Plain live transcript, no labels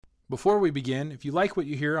Before we begin, if you like what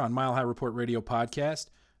you hear on Mile High Report Radio podcast,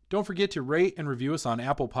 don't forget to rate and review us on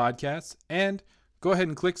Apple Podcasts, and go ahead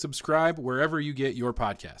and click subscribe wherever you get your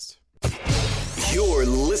podcasts. You're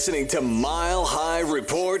listening to Mile High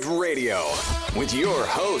Report Radio with your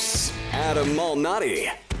hosts, Adam Malnati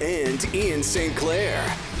and Ian St. Clair.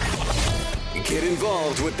 Get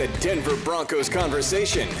involved with the Denver Broncos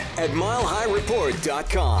conversation at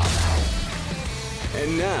milehighreport.com.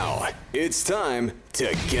 And now, it's time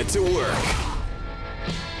to get to work.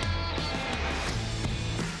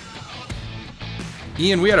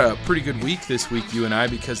 Ian, we had a pretty good week this week, you and I,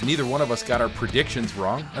 because neither one of us got our predictions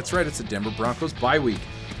wrong. That's right, it's the Denver Broncos bye week.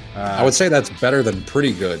 I would say that's better than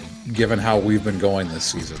pretty good, given how we've been going this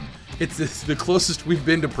season. It's the closest we've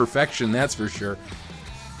been to perfection, that's for sure.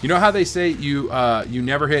 You know how they say you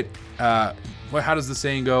never hit, how does the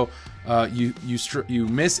saying go? You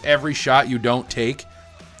miss every shot you don't take.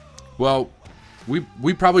 Well,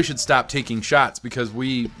 we probably should stop taking shots because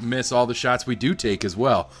we miss all the shots we do take as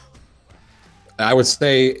well. I would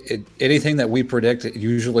say anything that we predict, it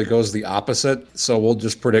usually goes the opposite. So we'll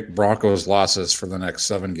just predict Broncos losses for the next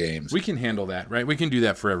 7 games. We can handle that, right? We can do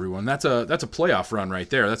that for everyone. That's a playoff run right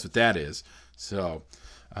there. That's what that is. So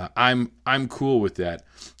I'm cool with that.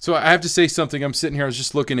 So I have to say something. I'm sitting here. I was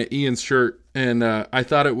just looking at Ian's shirt, and I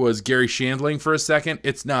thought it was Gary Shandling for a second.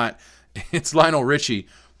 It's not. It's Lionel Richie.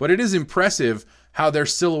 But it is impressive how their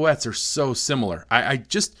silhouettes are so similar. I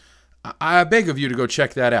beg of you to go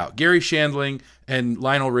check that out. Gary Shandling and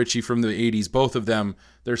Lionel Richie from the 80s, both of them,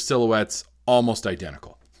 their silhouettes almost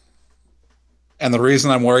identical. And the reason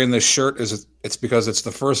I'm wearing this shirt is it's because it's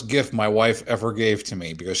the first gift my wife ever gave to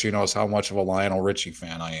me, because she knows how much of a Lionel Richie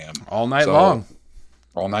fan I am. All night long.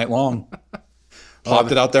 All night long.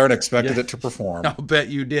 Popped it out there and expected it to perform. I'll bet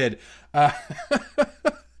you did.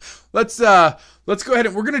 Let's go ahead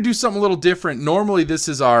and we're going to do something a little different. Normally this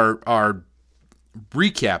is our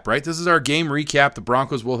recap, right? This is our game recap. The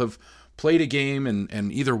Broncos will have played a game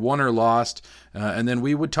and either won or lost, and then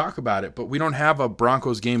we would talk about it. But we don't have a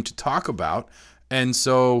Broncos game to talk about, and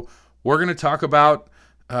so we're going to talk about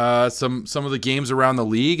some of the games around the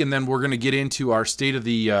league, and then we're going to get into our state of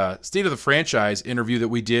the franchise interview that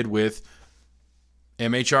we did with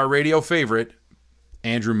MHR radio favorite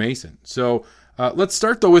Andrew Mason. So let's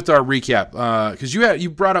start though with our recap, because you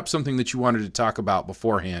brought up something that you wanted to talk about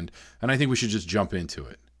beforehand, and I think we should just jump into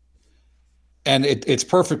it. And it's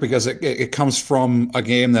perfect because it comes from a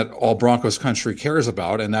game that all Broncos country cares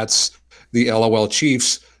about, and that's the LOL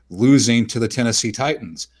Chiefs losing to the Tennessee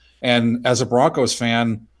Titans. And as a Broncos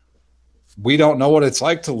fan, we don't know what it's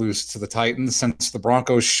like to lose to the Titans since the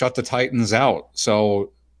Broncos shut the Titans out.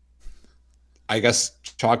 So I guess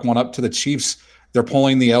chalk one up to the Chiefs. They're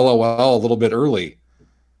pulling the LOL a little bit early.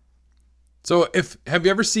 So have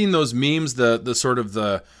you ever seen those memes, the sort of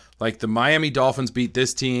the Miami Dolphins beat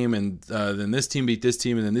this team, and then this team beat this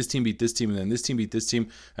team, and then this team beat this team, and then this team beat this team,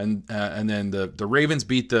 and then the Ravens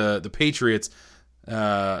beat the Patriots.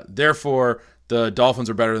 Therefore, the Dolphins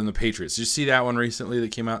are better than the Patriots. Did you see that one recently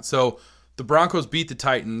that came out? So the Broncos beat the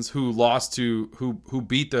Titans, who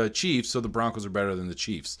beat the Chiefs. So the Broncos are better than the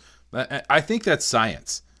Chiefs. I think that's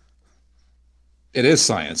science. It is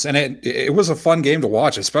science, and it was a fun game to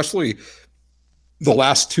watch, especially the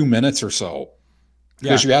last 2 minutes or so.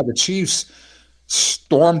 Because you had the Chiefs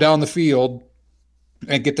storm down the field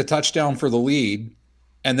and get the touchdown for the lead,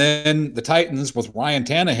 and then the Titans, with Ryan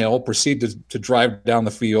Tannehill, proceed to drive down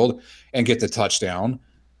the field and get the touchdown.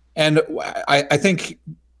 And I think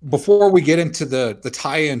before we get into the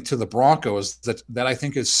tie-in to the Broncos, that I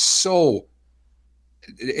think is so –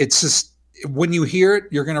 it's just – when you hear it,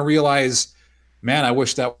 you're going to realize – man, I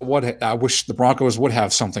wish the Broncos would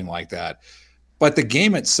have something like that. But the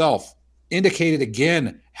game itself indicated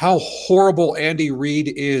again how horrible Andy Reid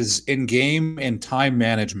is in game and time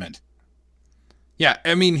management. Yeah,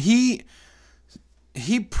 I mean he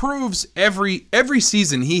proves every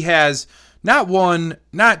season he has not one,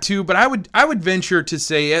 not two, but I would venture to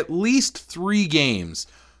say at least 3 games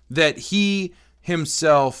that he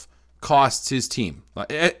himself costs his team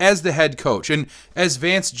as the head coach. And as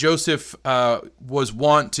Vance Joseph was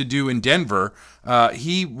wont to do in Denver,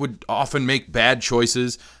 he would often make bad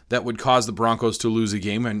choices that would cause the Broncos to lose a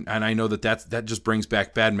game. And I know that just brings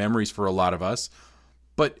back bad memories for a lot of us.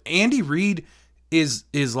 But Andy Reid is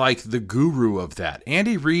like the guru of that.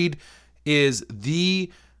 Andy Reid is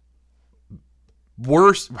the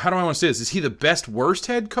worst. How do I want to say this? Is he the best worst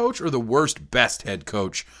head coach or the worst best head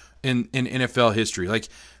coach in NFL history? Like,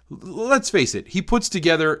 let's face it, he puts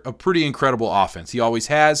together a pretty incredible offense. He always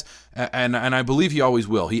has, and I believe he always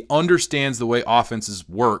will. He understands the way offenses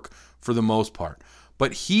work for the most part.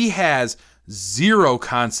 But he has zero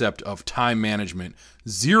concept of time management,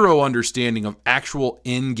 zero understanding of actual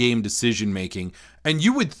in-game decision making. And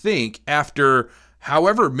you would think after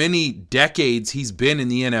however many decades he's been in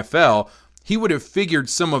the NFL, he would have figured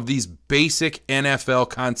some of these basic NFL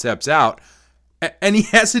concepts out, and he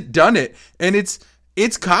hasn't done it. And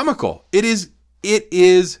it's comical. It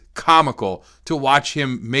is comical to watch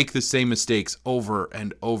him make the same mistakes over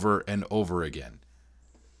and over and over again.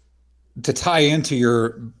 To tie into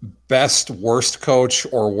your best worst coach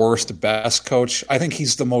or worst best coach, I think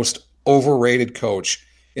he's the most overrated coach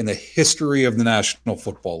in the history of the National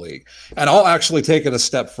Football League. And I'll actually take it a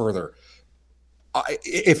step further.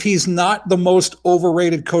 If he's not the most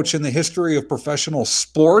overrated coach in the history of professional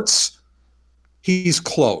sports, he's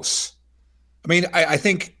close. I mean, I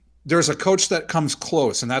think there's a coach that comes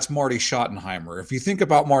close, and that's Marty Schottenheimer. If you think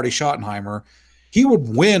about Marty Schottenheimer, he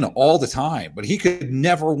would win all the time, but he could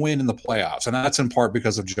never win in the playoffs, and that's in part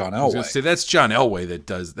because of John Elway. I was gonna say, that's John Elway that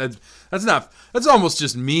does that. That's almost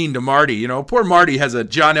just mean to Marty. You know, poor Marty has a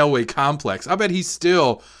John Elway complex. I bet he's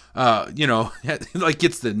still, like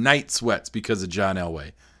gets the night sweats because of John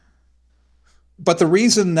Elway. But the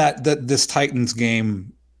reason that this Titans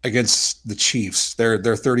game against the Chiefs, their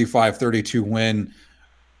 35-32 win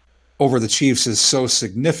over the Chiefs is so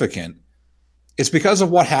significant, it's because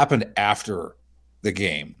of what happened after the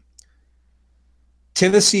game.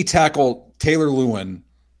 Tennessee tackle Taylor Lewin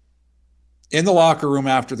in the locker room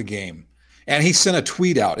after the game, and he sent a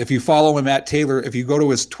tweet out. If you follow him at Taylor, if you go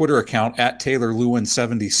to his Twitter account at Taylor Lewin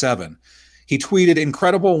 77, he tweeted,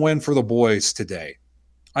 "Incredible win for the boys today.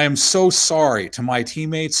 I am so sorry to my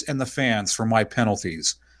teammates and the fans for my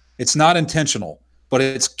penalties. It's not intentional, but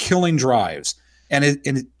it's killing drives, and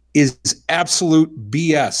it is absolute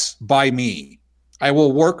BS by me. I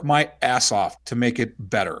will work my ass off to make it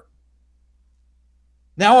better."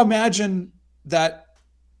 Now imagine that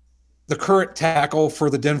the current tackle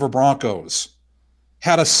for the Denver Broncos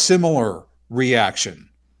had a similar reaction.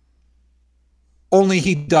 Only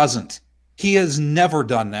he doesn't. He has never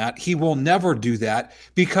done that. He will never do that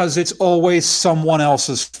because it's always someone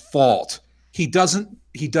else's fault. He doesn't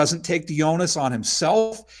take the onus on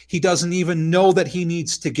himself. He doesn't even know that he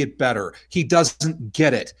needs to get better. He doesn't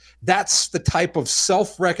get it. That's the type of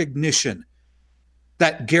self-recognition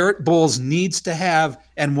that Garrett Bowles needs to have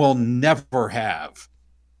and will never have.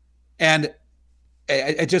 And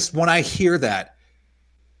I just, when I hear that,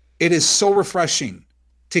 it is so refreshing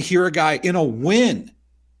to hear a guy in a win,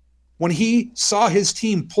 when he saw his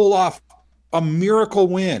team pull off a miracle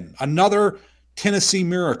win, another Tennessee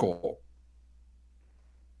miracle,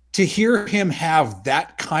 to hear him have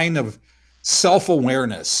that kind of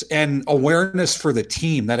self-awareness and awareness for the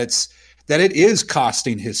team that it is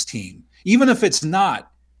costing his team. Even if it's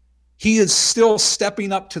not, he is still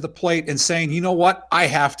stepping up to the plate and saying, you know what, I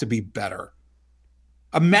have to be better.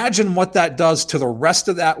 Imagine what that does to the rest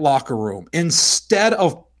of that locker room. Instead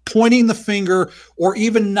of pointing the finger or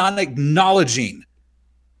even not acknowledging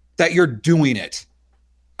that you're doing it.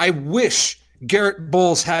 I wish Garrett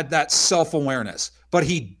Bowles had that self-awareness, but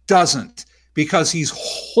he doesn't because he's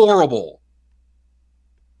horrible.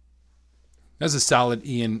 That's a solid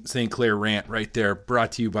Ian St. Clair rant right there,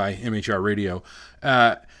 brought to you by MHR Radio.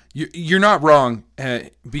 You're not wrong,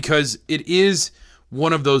 because it is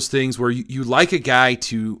one of those things where you like a guy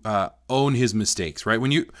to own his mistakes, right?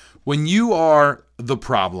 When you are the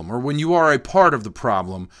problem, or when you are a part of the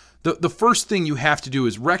problem, the first thing you have to do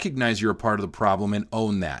is recognize you're a part of the problem and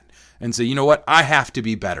own that and say, you know what, I have to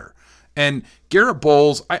be better. And Garrett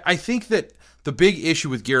Bowles, I think that the big issue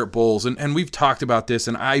with Garrett Bowles, and we've talked about this,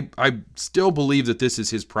 and I still believe that this is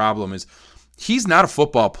his problem, is he's not a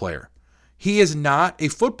football player. He is not a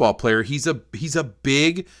football player. He's a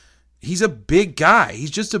big guy.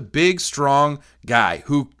 He's just a big, strong guy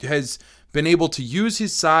who has been able to use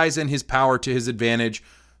his size and his power to his advantage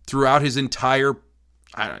throughout his entire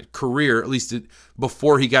career, at least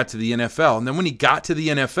before he got to the NFL. And then when he got to the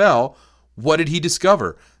NFL, what did he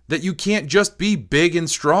discover? That you can't just be big and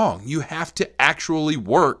strong. You have to actually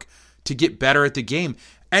work to get better at the game.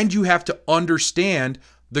 And you have to understand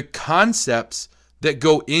the concepts that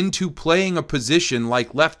go into playing a position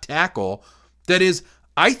like left tackle that is,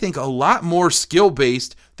 I think, a lot more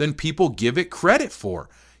skill-based than people give it credit for.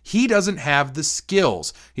 He doesn't have the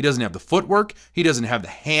skills. He doesn't have the footwork. He doesn't have the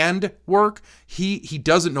hand work. He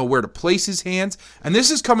doesn't know where to place his hands. And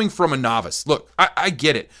this is coming from a novice. Look, I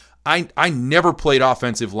get it. I never played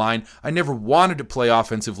offensive line. I never wanted to play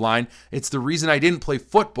offensive line. It's the reason I didn't play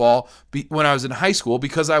football when I was in high school,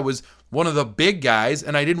 because I was one of the big guys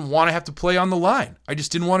and I didn't want to have to play on the line. I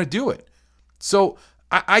just didn't want to do it. So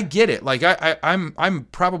I get it. Like I'm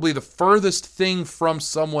probably the furthest thing from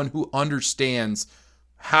someone who understands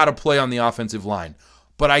how to play on the offensive line.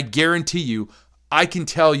 But I guarantee you, I can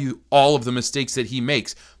tell you all of the mistakes that he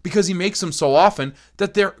makes because he makes them so often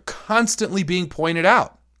that they're constantly being pointed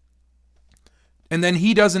out. And then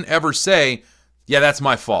he doesn't ever say, yeah, that's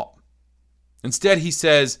my fault. Instead, he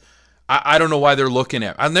says, I don't know why they're looking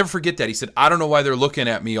at me. I'll never forget that. He said, I don't know why they're looking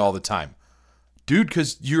at me all the time. Dude,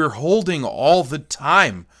 because you're holding all the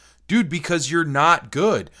time. Dude, because you're not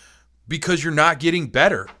good. Because you're not getting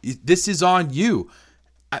better. This is on you.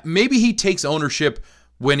 Maybe he takes ownership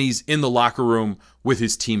when he's in the locker room with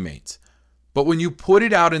his teammates. But when you put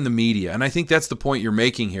it out in the media, and I think that's the point you're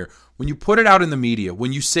making here, when you put it out in the media,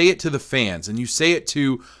 when you say it to the fans and you say it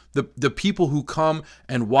to the people who come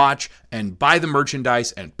and watch and buy the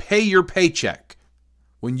merchandise and pay your paycheck,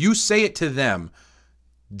 when you say it to them,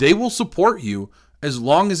 they will support you as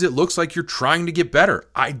long as it looks like you're trying to get better.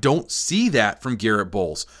 I don't see that from Garett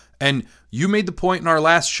Bolles. And you made the point in our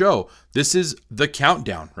last show. This is the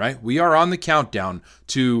countdown, right? We are on the countdown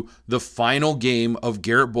to the final game of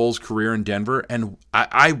Garett Bolles' career in Denver. And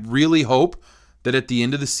I really hope that at the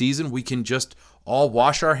end of the season, we can just all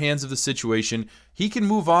wash our hands of the situation. He can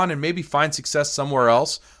move on and maybe find success somewhere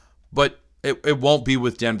else, but it won't be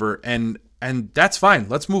with Denver. And that's fine.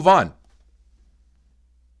 Let's move on.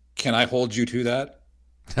 Can I hold you to that?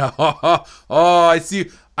 Oh, I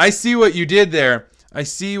see what you did there. I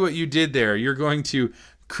see what you did there. You're going to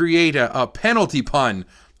create a penalty pun.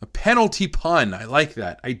 A penalty pun. I like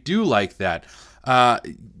that. I do like that.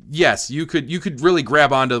 Yes, you could really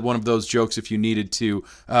grab onto one of those jokes if you needed to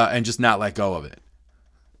and just not let go of it.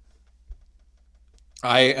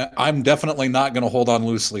 I'm definitely not going to hold on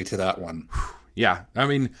loosely to that one. Yeah, I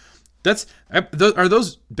mean, are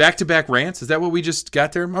those back-to-back rants? Is that what we just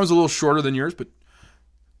got there? I was a little shorter than yours, but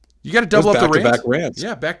you got to double up the rants. Back-to-back rants.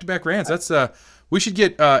 Yeah, back-to-back rants. That's we should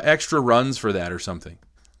get extra runs for that or something.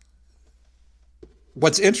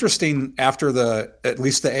 What's interesting after at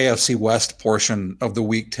least the AFC West portion of the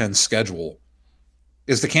Week 10 schedule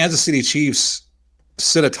is the Kansas City Chiefs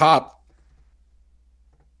sit atop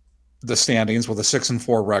the standings with a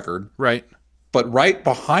 6-4 record. Right. But right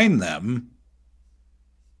behind them,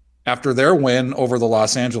 after their win over the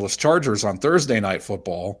Los Angeles Chargers on Thursday Night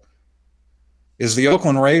Football, is the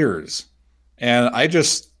Oakland Raiders. And I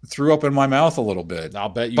just threw up in my mouth a little bit. I'll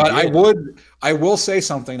bet you But did. I will say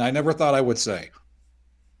something I never thought I would say.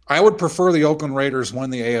 I would prefer the Oakland Raiders win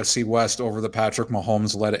the AFC West over the Patrick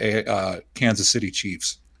Mahomes-led Kansas City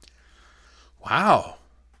Chiefs. Wow.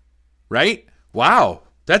 Right? Wow.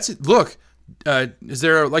 That's it. Look, is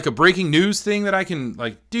there like a breaking news thing that I can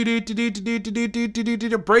like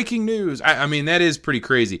breaking news? I mean, that is pretty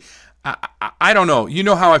crazy. I don't know. You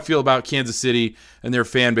know how I feel about Kansas City and their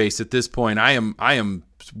fan base at this point. I am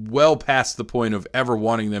well past the point of ever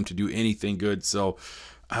wanting them to do anything good. So,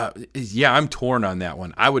 yeah, I'm torn on that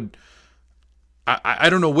one. I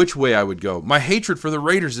don't know which way I would go. My hatred for the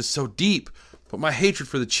Raiders is so deep, but my hatred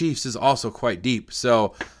for the Chiefs is also quite deep.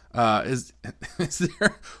 So, is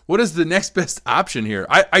there? What is the next best option here?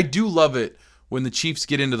 I do love it when the Chiefs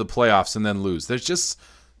get into the playoffs and then lose.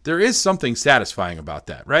 There is something satisfying about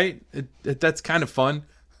that, right? That's kind of fun.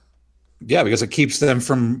 Yeah, because it keeps them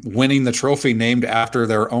from winning the trophy named after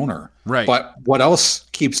their owner. Right. But what else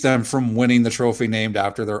keeps them from winning the trophy named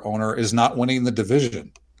after their owner is not winning the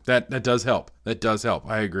division. That does help. That does help.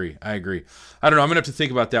 I agree. I don't know. I'm gonna have to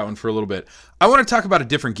think about that one for a little bit. I want to talk about a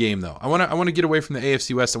different game though. I want to get away from the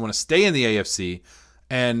AFC West. I want to stay in the AFC,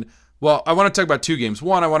 and well, I want to talk about two games.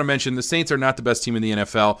 One, I want to mention the Saints are not the best team in the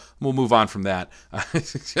NFL. We'll move on from that,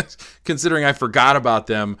 considering I forgot about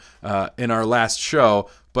them in our last show.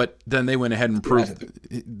 But then they went ahead and proved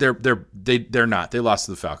they're not. They lost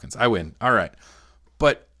to the Falcons. I win. All right,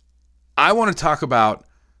 but I want to talk about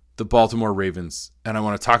the Baltimore Ravens, and I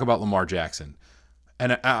want to talk about Lamar Jackson.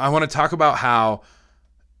 And I want to talk about how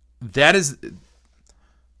that is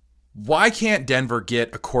 – why can't Denver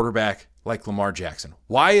get a quarterback like Lamar Jackson?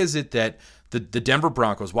 Why is it that the Denver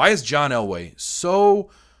Broncos – why is John Elway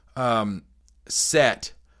so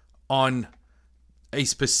set on a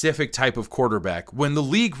specific type of quarterback when the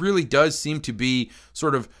league really does seem to be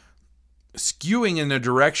sort of skewing in a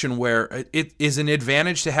direction where it is an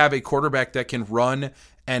advantage to have a quarterback that can run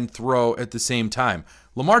and throw at the same time?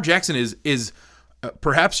 Lamar Jackson is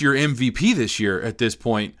perhaps your MVP this year at this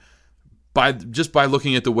point by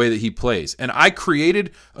looking at the way that he plays. And I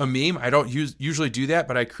created a meme. I don't usually do that,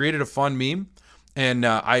 but I created a fun meme. And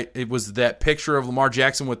it was that picture of Lamar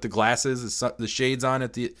Jackson with the glasses, the shades on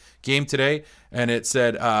at the game today. And it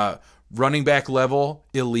said running back level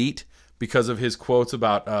elite because of his quotes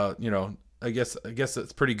about, I guess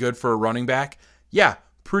that's pretty good for a running back. Yeah,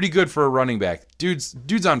 pretty good for a running back.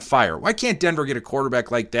 Dude's on fire. Why can't Denver get a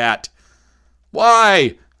quarterback like that?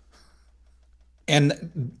 Why?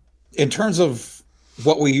 And in terms of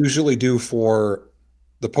what we usually do for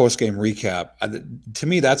the post-game recap, to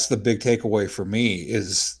me, that's the big takeaway for me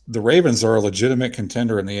is the Ravens are a legitimate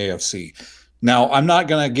contender in the AFC. Now, I'm not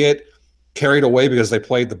going to get carried away because they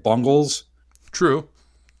played the Bungles. True.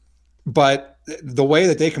 But the way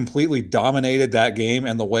that they completely dominated that game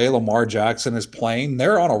and the way Lamar Jackson is playing,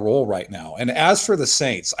 they're on a roll right now. And as for the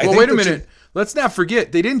Saints, I think wait a minute. Let's not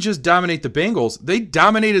forget, they didn't just dominate the Bengals. They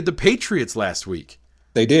dominated the Patriots last week.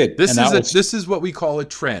 They did. This is what we call a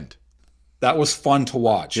trend. That was fun to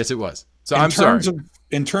watch. Yes, it was. So I'm sorry.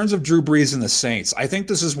 In terms of Drew Brees and the Saints, I think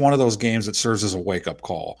this is one of those games that serves as a wake-up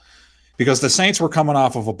call because the Saints were coming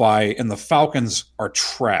off of a bye and the Falcons are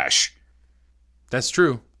trash. That's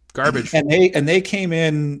true. Garbage. And they came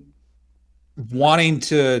in wanting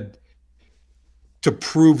to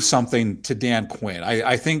prove something to Dan Quinn.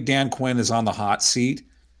 I think Dan Quinn is on the hot seat.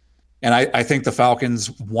 And I think the Falcons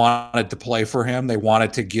wanted to play for him. They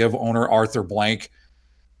wanted to give owner Arthur Blank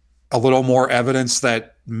a little more evidence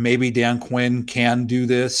that maybe Dan Quinn can do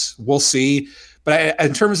this. We'll see. But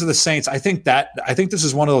in terms of the Saints, I think this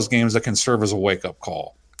is one of those games that can serve as a wake-up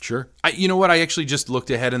call. Sure. You know what? I actually just looked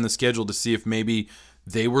ahead in the schedule to see if maybe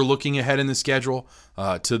they were looking ahead in the schedule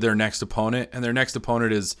to their next opponent. And their next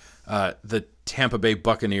opponent is the Tampa Bay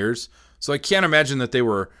Buccaneers. So I can't imagine that they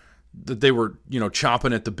were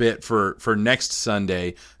chomping at the bit for next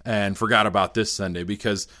Sunday and forgot about this Sunday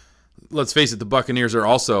because let's face it, the Buccaneers are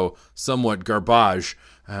also somewhat garbage.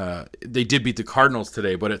 They did beat the Cardinals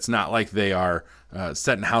today, but it's not like they are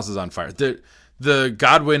setting houses on fire. The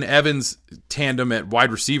Godwin-Evans tandem at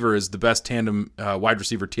wide receiver is the best wide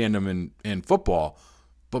receiver tandem in football,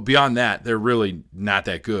 but beyond that, they're really not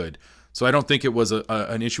that good. So I don't think it was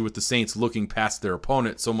an issue with the Saints looking past their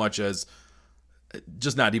opponent so much as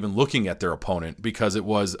just not even looking at their opponent because it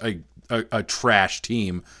was a trash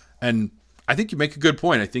team. And I think you make a good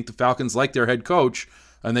point. I think the Falcons like their head coach,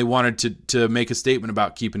 and they wanted to make a statement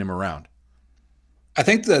about keeping him around. I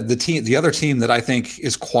think the other team that I think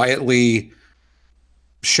is quietly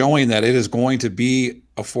showing that it is going to be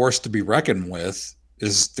a force to be reckoned with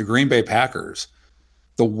is the Green Bay Packers.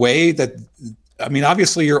 The way that, I mean,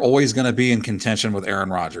 obviously you're always going to be in contention with Aaron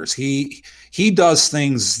Rodgers. He does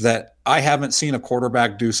things that I haven't seen a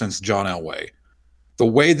quarterback do since John Elway. The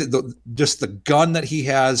way that just the gun that he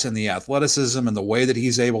has and the athleticism and the way that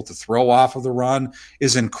he's able to throw off of the run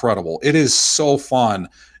is incredible. It is so fun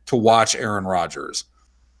to watch Aaron Rodgers.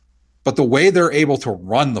 But the way they're able to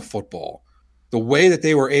run the football, the way that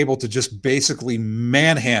they were able to just basically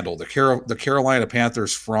manhandle the Carolina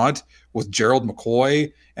Panthers front with Gerald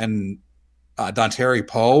McCoy and Dontari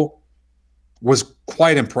Poe was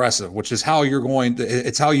quite impressive, which is how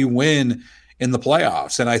it's how you win in the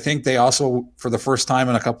playoffs. And I think they also, for the first time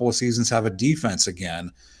in a couple of seasons, have a defense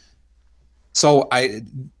again. So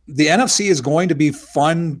the NFC is going to be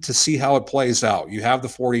fun to see how it plays out. You have the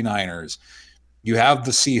 49ers, you have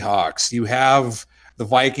the Seahawks, you have the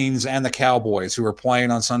Vikings and the Cowboys who are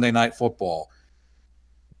playing on Sunday Night Football.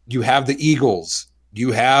 You have the Eagles,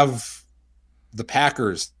 you have the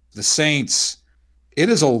Packers, the Saints. It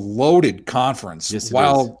is a loaded conference. Yes,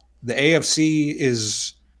 while the AFC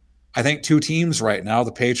is, I think, two teams right now,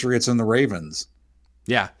 the Patriots and the Ravens.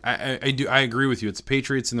 Yeah, I do. I agree with you. It's the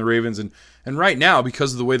Patriots and the Ravens, and right now,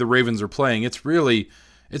 because of the way the Ravens are playing, it's really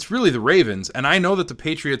the Ravens. And I know that the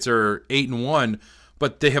Patriots are 8-1,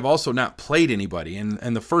 but they have also not played anybody.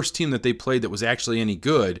 And the first team that they played that was actually any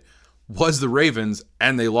good was the Ravens,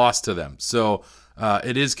 and they lost to them. So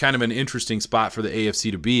it is kind of an interesting spot for the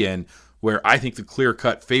AFC to be in, where I think the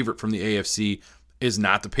clear-cut favorite from the AFC is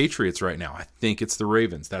not the Patriots right now. I think it's the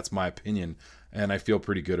Ravens. That's my opinion, and I feel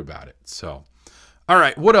pretty good about it. So, all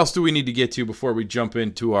right, what else do we need to get to before we jump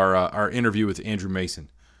into our interview with Andrew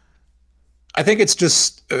Mason? I think it's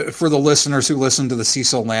just for the listeners who listen to the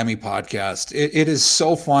Cecil Lammey podcast, it is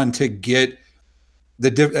so fun to get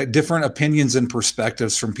the different opinions and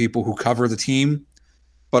perspectives from people who cover the team,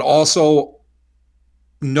 but also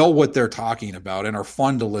know what they're talking about and are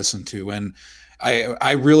fun to listen to. And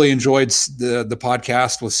I really enjoyed the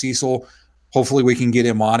podcast with Cecil. Hopefully we can get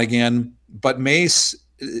him on again. But Mace,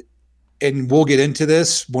 and we'll get into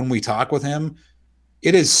this when we talk with him,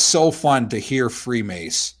 it is so fun to hear Free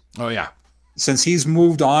Mace. Oh, yeah. Since he's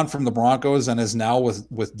moved on from the Broncos and is now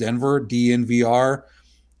with Denver, DNVR,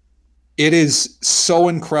 it is so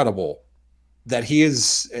incredible that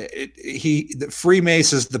Free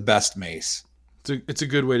Mace is the best Mace. It's a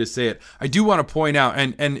good way to say it. I do want to point out,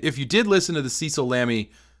 and if you did listen to the Cecil Lammey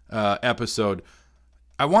episode,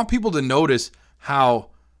 I want people to notice how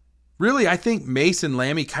really I think Mace and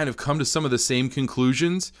Lammy kind of come to some of the same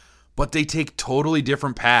conclusions, but they take totally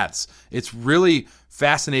different paths. It's really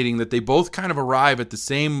fascinating that they both kind of arrive at the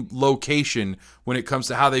same location when it comes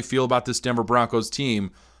to how they feel about this Denver Broncos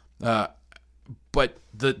team. But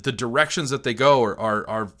the directions that they go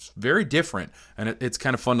are very different, and it's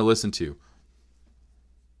kind of fun to listen to.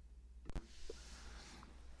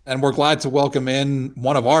 And we're glad to welcome in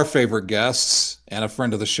one of our favorite guests and a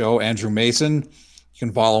friend of the show, Andrew Mason. You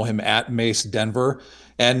can follow him at Mace Denver.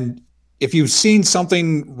 And if you've seen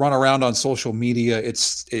something run around on social media,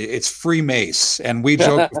 it's Free Mace. And we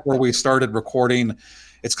joked before we started recording,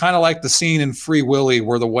 it's kind of like the scene in Free Willy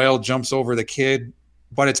where the whale jumps over the kid,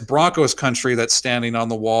 but it's Broncos country that's standing on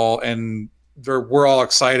the wall, and we're all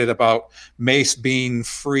excited about Mace being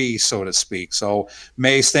free, so to speak. So,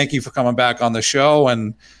 Mace, thank you for coming back on the show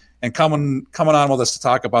and coming on with us to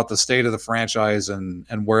talk about the state of the franchise and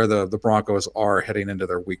where the Broncos are heading into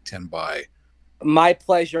their Week 10 bye. My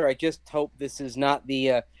pleasure. I just hope this is not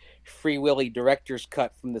the Free Willy director's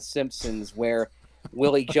cut from The Simpsons where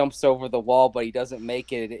Willie jumps over the wall, but he doesn't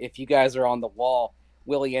make it. If you guys are on the wall,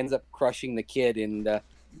 Willie ends up crushing the kid in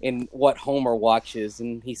what Homer watches,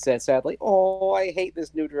 and he says sadly, "Oh, I hate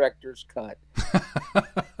this new director's cut."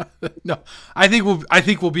 No, I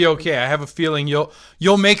think we'll be okay. I have a feeling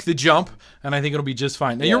you'll make the jump, and I think it'll be just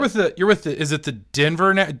fine. Now Yeah. you're with the is it the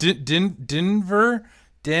Denver Denver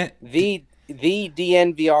The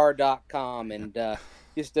DNVR.com, and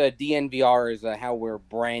just DNVR is how we're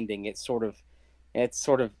branding. It's sort of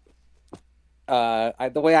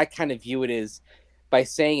the way I kind of view it is by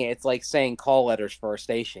saying it, it's like saying call letters for a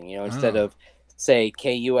station, instead of say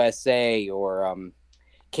KUSA or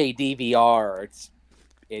KDVR,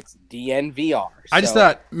 it's DNVR. I just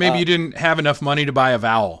thought maybe you didn't have enough money to buy a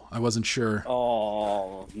vowel. I wasn't sure.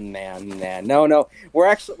 Oh man, no.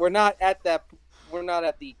 We're not at that. We're not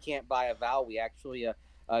at the can't buy a vowel. We actually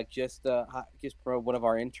just promoted one of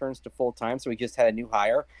our interns to full time, so we just had a new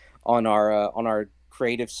hire on our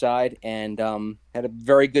creative side, and had a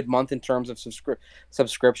very good month in terms of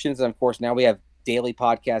subscriptions. And of course, now we have daily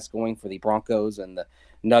podcasts going for the Broncos and the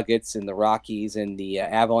Nuggets and the Rockies and the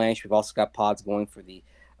Avalanche. We've also got pods going for the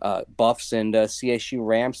Buffs and CSU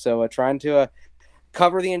Rams. So trying to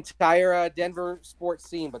cover the entire Denver sports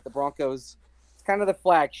scene, but the Broncos, it's kind of the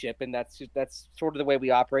flagship, and that's sort of the way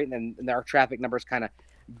we operate. And our traffic numbers kind of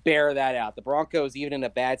bear that out. The Broncos, even in a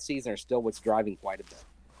bad season, are still what's driving quite a bit.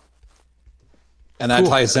 And that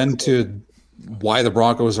ties into why the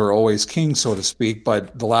Broncos are always king, so to speak.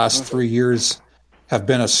 But the last 3 years have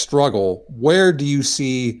been a struggle. Where do you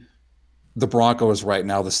see the Broncos right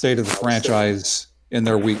now, the state of the franchise in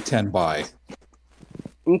their Week 10 bye?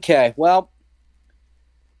 Okay, well,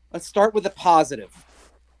 let's start with the positive.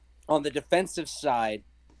 On the defensive side,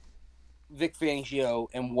 Vic Fangio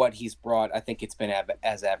and what he's brought, I think it's been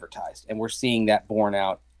as advertised, and we're seeing that borne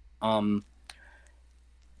out.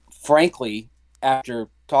 Frankly, after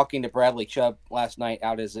talking to Bradley Chubb last night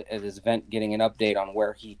out at his event, getting an update on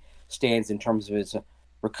where he stands in terms of his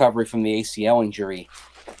recovery from the ACL injury,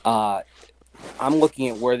 I'm looking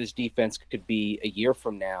at where this defense could be a year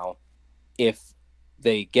from now if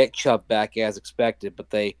they get Chubb back as expected, but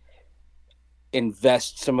they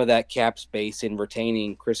invest some of that cap space in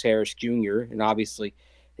retaining Chris Harris Jr., and obviously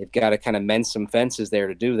they've got to kind of mend some fences there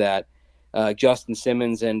to do that. Justin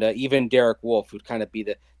Simmons and even Derek Wolfe would kind of be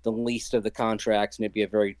the least of the contracts, and it'd be a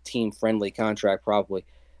very team-friendly contract probably.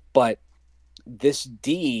 But this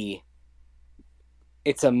D,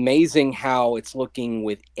 it's amazing how it's looking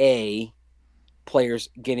with A, players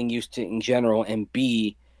getting used to in general, and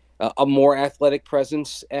B, a more athletic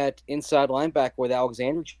presence at inside linebacker with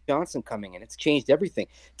Alexander Johnson coming in. It's changed everything.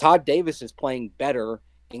 Todd Davis is playing better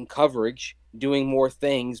in coverage, doing more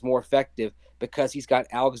things, more effective, because he's got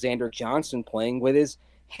Alexander Johnson playing with his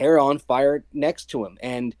hair on fire next to him.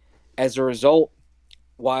 And as a result,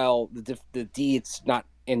 while the D, it's not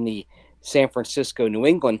in the San Francisco, New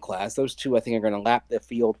England class, those two I think are going to lap the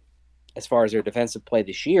field as far as their defensive play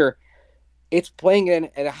this year. It's playing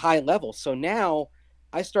at a high level. So now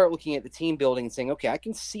I start looking at the team building and saying, okay, I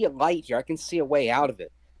can see a light here. I can see a way out of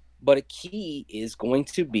it. But a key is going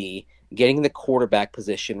to be getting the quarterback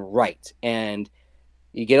position right. And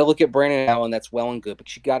you get to look at Brandon Allen, that's well and good,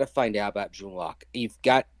 but you got to find out about Drew Lock.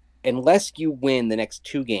 Unless you win the next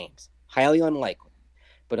two games, highly unlikely,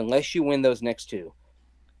 but unless you win those next two,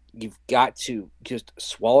 you've got to just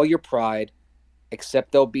swallow your pride,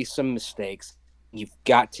 accept there'll be some mistakes. You've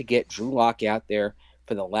got to get Drew Lock out there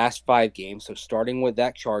for the last 5 games, so starting with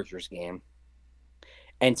that Chargers game,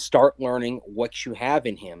 and start learning what you have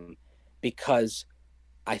in him, because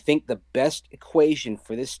I think the best equation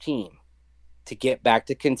for this team to get back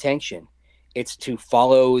to contention, it's to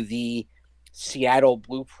follow the Seattle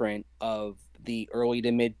blueprint of the early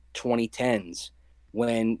to mid 2010s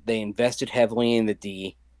when they invested heavily in the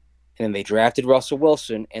D and then they drafted Russell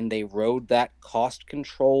Wilson and they rode that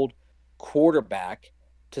cost-controlled quarterback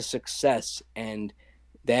to success. And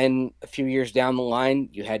then a few years down the line,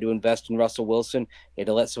 you had to invest in Russell Wilson. You had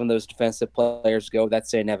to let some of those defensive players go.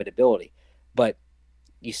 That's an inevitability. But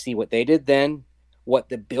you see what they did then, what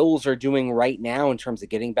the Bills are doing right now in terms of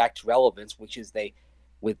getting back to relevance, which is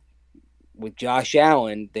with Josh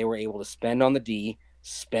Allen, they were able to spend on the D,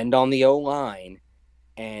 spend on the O-line,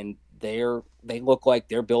 and they look like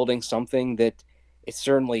they're building something that is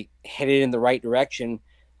certainly headed in the right direction.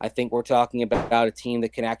 I think we're talking about a team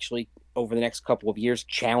that can actually, over the next couple of years,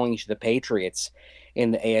 challenge the Patriots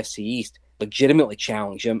in the AFC East, legitimately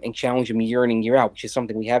challenge them and challenge them year in and year out, which is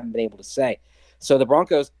something we haven't been able to say. So the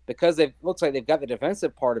Broncos, because it looks like they've got the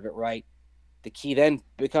defensive part of it right, the key then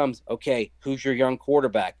becomes, okay, who's your young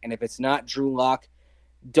quarterback? And if it's not Drew Lock,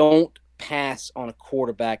 don't pass on a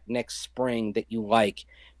quarterback next spring that you like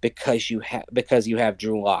because you have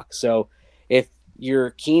Drew Lock. So if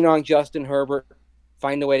you're keen on Justin Herbert,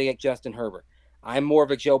 find a way to get Justin Herbert. I'm more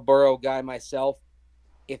of a Joe Burrow guy myself.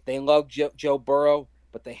 If they love Joe Burrow,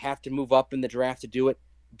 but they have to move up in the draft to do it,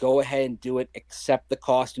 go ahead and do it. Accept the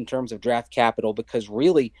cost in terms of draft capital, because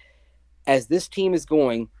really, as this team is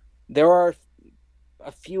going, there are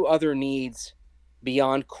a few other needs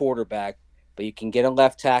beyond quarterback, but you can get a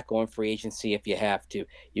left tackle on free agency if you have to.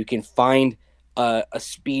 You can find a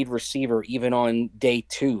speed receiver even on day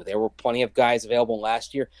 2. There were plenty of guys available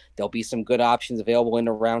last year. There'll be some good options available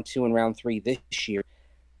into round 2 and round 3 this year.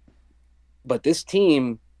 But this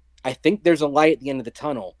team, I think there's a light at the end of the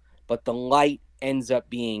tunnel, but the light ends up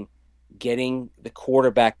being getting the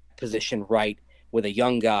quarterback position right with a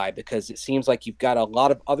young guy, because it seems like you've got a lot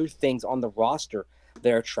of other things on the roster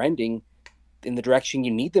that are trending in the direction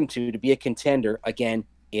you need them to be a contender, again,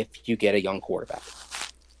 if you get a young quarterback.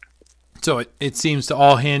 So it seems to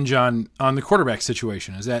all hinge on the quarterback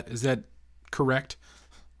situation. Is that correct?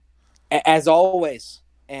 As always.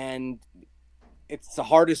 And it's the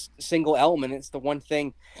hardest single element. It's the one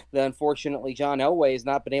thing that, unfortunately, John Elway has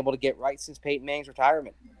not been able to get right since Peyton Manning's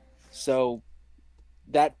retirement. So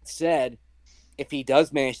that said, if he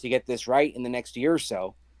does manage to get this right in the next year or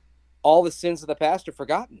so, all the sins of the past are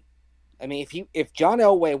forgotten. I mean, if John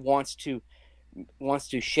Elway wants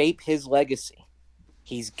to shape his legacy,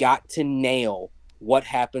 he's got to nail what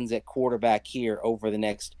happens at quarterback here over the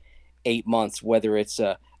next 8 months, whether it's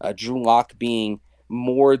a Drew Lock being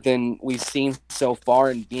more than we've seen so far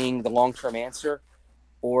and being the long-term answer,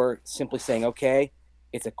 or simply saying, okay,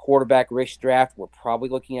 it's a quarterback-rich draft. We're probably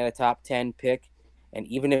looking at a top 10 pick. And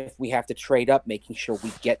even if we have to trade up, making sure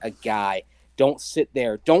we get a guy. Don't sit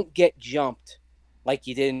there. Don't get jumped like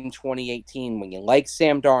you did in 2018 when you liked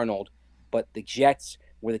Sam Darnold, but the Jets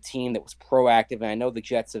were the team that was proactive. And I know the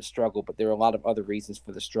Jets have struggled, but there are a lot of other reasons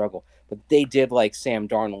for the struggle. But they did like Sam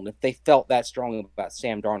Darnold. And if they felt that strongly about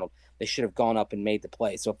Sam Darnold, they should have gone up and made the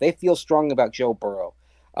play. So if they feel strongly about Joe Burrow,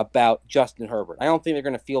 about Justin Herbert, I don't think they're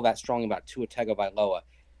going to feel that strongly about Tua Tagovailoa,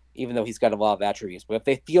 even though he's got a lot of attributes. But if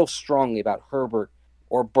they feel strongly about Herbert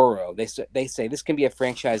or Burrow, they say this can be a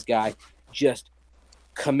franchise guy, just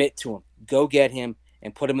commit to him. Go get him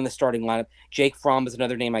and put him in the starting lineup. Jake Fromm is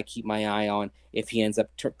another name I keep my eye on if he ends up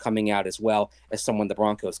coming out as well as someone the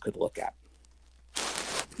Broncos could look at.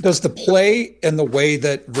 Does the play and the way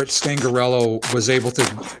that Rich Scangarello was able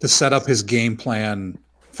to set up his game plan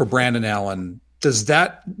for Brandon Allen, does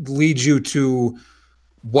that lead you to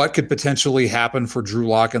what could potentially happen for Drew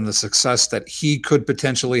Lock and the success that he could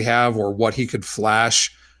potentially have, or what he could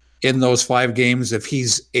flash in those 5 games if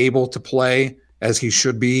he's able to play as he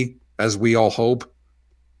should be, as we all hope?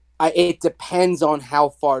 It depends on how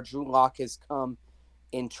far Drew Lock has come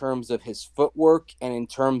in terms of his footwork and in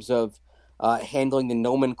terms of handling the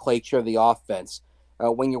nomenclature of the offense.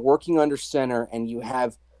 When you're working under center and you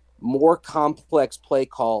have more complex play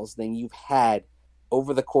calls than you've had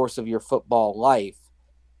over the course of your football life,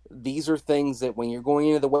 these are things that when you're going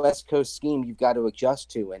into the West Coast scheme, you've got to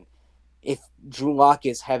adjust to. And if Drew Lock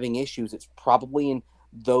is having issues, it's probably in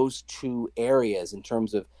those 2 areas in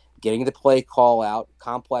terms of getting the play call out,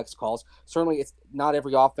 complex calls. Certainly, it's not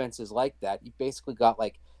every offense is like that. You've basically got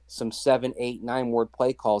like some 7, 8, 9-word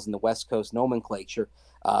play calls in the West Coast nomenclature.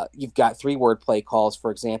 You've got 3-word play calls,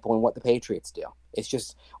 for example, in what the Patriots do. It's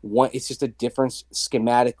just a difference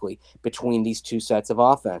schematically between these 2 sets of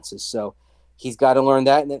offenses. So he's got to learn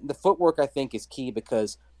that. And the footwork, I think, is key,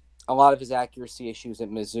 because a lot of his accuracy issues at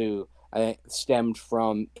Mizzou stemmed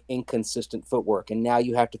from inconsistent footwork. And now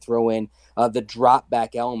you have to throw in the drop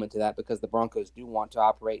back element to that because the Broncos do want to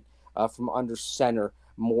operate from under center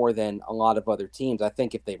more than a lot of other teams. I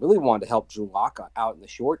think if they really wanted to help Drew Lock out in the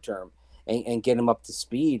short term and get him up to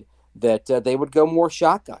speed, that they would go more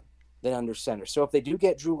shotgun than under center. So if they do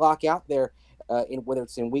get Drew Lock out there, whether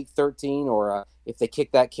it's in week 13 or if they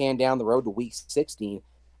kick that can down the road to week 16,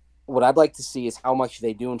 what I'd like to see is how much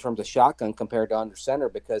they do in terms of shotgun compared to under center,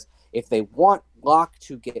 because if they want Lock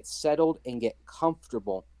to get settled and get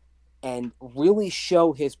comfortable and really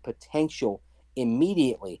show his potential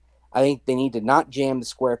immediately, I think they need to not jam the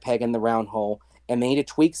square peg in the round hole, and they need to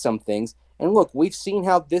tweak some things. And look, we've seen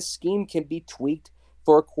how this scheme can be tweaked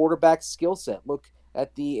for a quarterback skill set. Look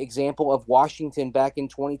at the example of Washington back in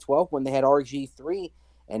 2012 when they had RG3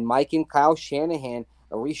 and Mike and Kyle Shanahan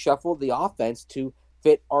reshuffled the offense to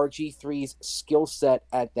fit RG3's skill set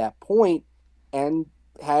at that point and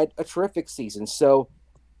had a terrific season. So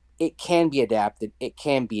it can be adapted. It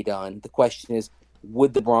can be done. The question is,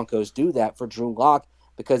 would the Broncos do that for Drew Lock?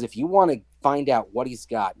 Because if you want to find out what he's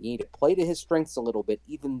got, you need to play to his strengths a little bit,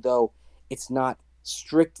 even though it's not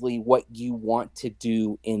strictly what you want to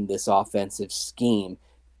do in this offensive scheme.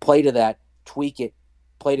 Play to that, tweak it,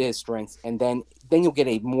 play to his strengths, and then you'll get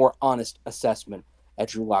a more honest assessment at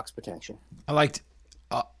Drew Lock's potential. I liked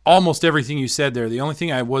almost everything you said there. The only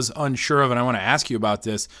thing I was unsure of, and I want to ask you about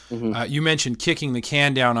this, you mentioned kicking the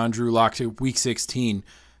can down on Drew Lock to week 16.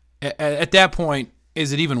 At that point,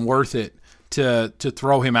 is it even worth it to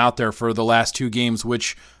throw him out there for the last two games,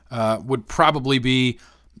 which would probably be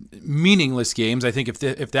meaningless games? I think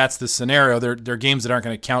if that's the scenario, they're games that aren't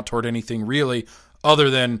going to count toward anything really other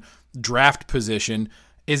than draft position.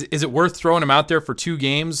 Is it worth throwing him out there for 2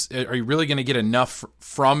 games? Are you really going to get enough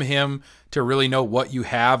from him to really know what you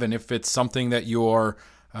have, and if it's something that you're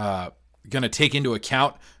going to take into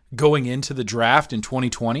account going into the draft in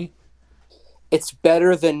 2020? It's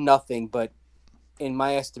better than nothing, but in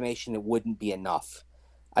my estimation, it wouldn't be enough.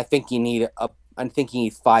 I think you need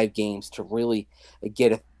 5 games to really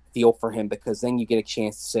get a feel for him, because then you get a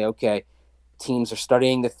chance to say, okay, teams are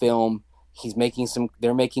studying the film.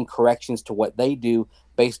 They're making corrections to what they do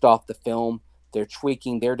based off the film. They're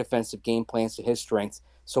tweaking their defensive game plans to his strengths.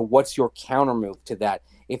 So what's your counter move to that?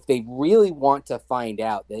 If they really want to find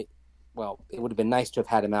out, it would have been nice to have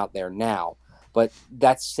had him out there now, but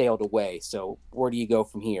that's sailed away. So where do you go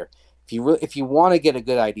from here? If you want to get a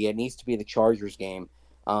good idea, it needs to be the Chargers game.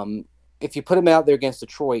 If you put him out there against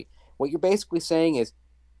Detroit, what you're basically saying is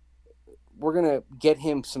we're going to get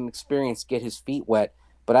him some experience, get his feet wet.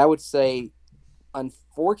 But I would say,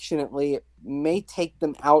 unfortunately, it may take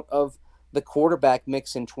them out of the quarterback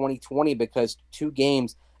mix in 2020, because 2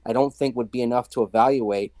 games I don't think would be enough to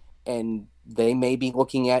evaluate, and they may be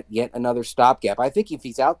looking at yet another stopgap. I think if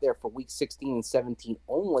he's out there for week 16 and 17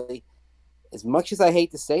 only, as much as I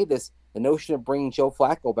hate to say this, the notion of bringing Joe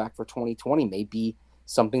Flacco back for 2020 may be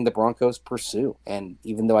something the Broncos pursue. And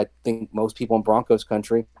even though I think most people in Broncos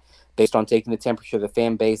country, based on taking the temperature of the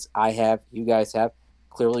fan base I have, you guys have,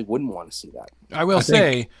 clearly wouldn't want to see that. I will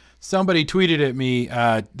say, somebody tweeted at me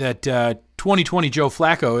that 2020 Joe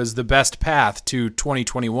Flacco is the best path to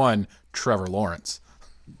 2021 Trevor Lawrence.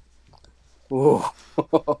 Ooh.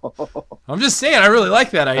 I'm just saying, I really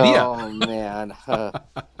like that idea. Oh, man.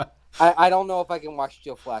 I don't know if I can watch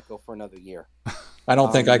Joe Flacco for another year. I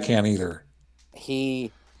don't think I can either.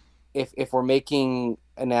 If we're making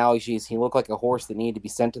analogies, he looked like a horse that needed to be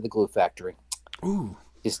sent to the glue factory. Ooh.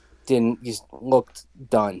 Just looked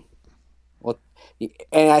done.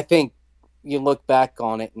 And I think you look back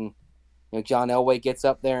on it, and John Elway gets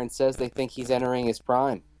up there and says they think he's entering his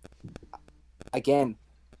prime. Again,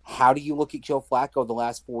 how do you look at Joe Flacco the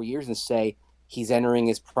last 4 years and say he's entering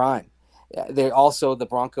his prime? The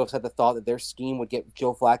Broncos had the thought that their scheme would get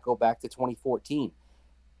Joe Flacco back to 2014.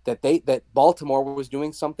 That Baltimore was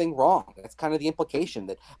doing something wrong. That's kind of the implication,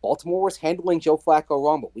 that Baltimore was handling Joe Flacco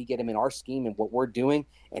wrong, but we get him in our scheme and what we're doing,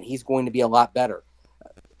 and he's going to be a lot better.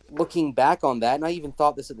 Looking back on that, and I even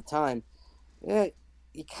thought this at the time, you're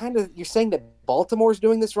saying that Baltimore's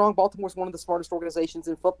doing this wrong. Baltimore's one of the smartest organizations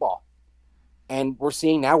in football, and we're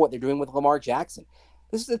seeing now what they're doing with Lamar Jackson.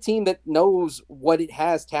 This is a team that knows what it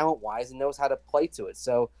has talent-wise and knows how to play to it.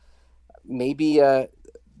 So maybe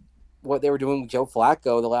what they were doing with Joe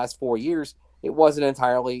Flacco the last 4 years, it wasn't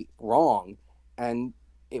entirely wrong, and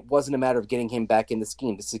it wasn't a matter of getting him back in the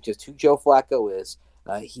scheme. This is just who Joe Flacco is.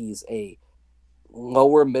 He's a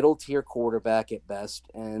lower middle tier quarterback at best,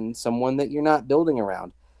 and someone that you're not building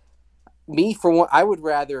around. Me, for one, I would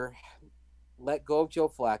rather let go of Joe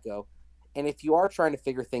Flacco, And if you are trying to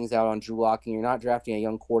figure things out on Drew Lock and you're not drafting a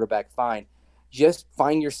young quarterback, fine. Just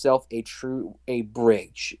find yourself a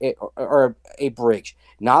bridge, or a bridge,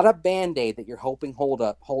 not a Band-Aid that you're hoping holds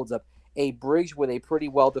up, a bridge with a pretty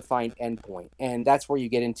well-defined endpoint. And that's where you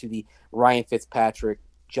get into the Ryan Fitzpatrick,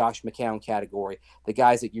 Josh McCown category, the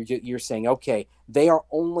guys that you're saying, okay, they are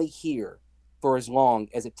only here for as long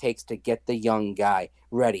as it takes to get the young guy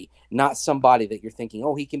ready, not somebody that you're thinking,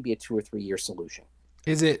 oh, he can be a 2 or 3 year solution.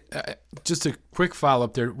 Is it just a quick follow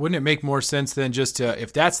up there? Wouldn't it make more sense than just to,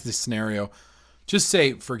 if that's the scenario, just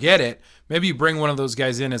say, forget it. Maybe you bring one of those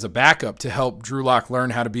guys in as a backup to help Drew Lock learn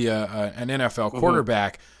how to be an NFL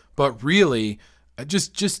quarterback, but really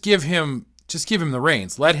just give him the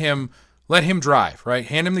reins. Let him drive, right?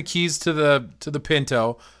 Hand him the keys to the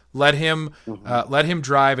Pinto. Let him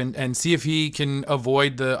drive and see if he can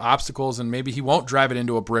avoid the obstacles, and maybe he won't drive it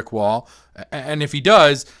into a brick wall. And if he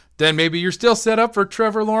does, then maybe you're still set up for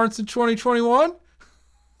Trevor Lawrence in 2021.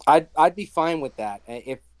 I'd be fine with that.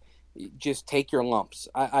 If just take your lumps,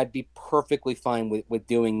 I'd be perfectly fine with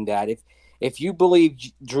doing that. If you believe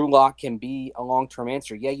Drew Lock can be a long-term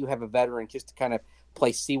answer, yeah, you have a veteran just to kind of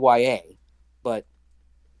play CYA, but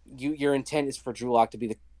your intent is for Drew Lock to be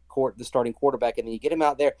the starting quarterback, and then you get him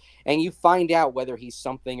out there and you find out whether he's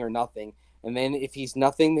something or nothing. And then if he's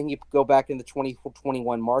nothing, then you go back in the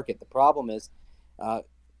 2021 market. The problem is,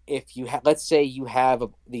 if you let's say you have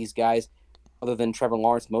these guys, other than Trevor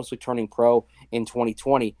Lawrence, mostly turning pro in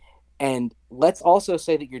 2020, and let's also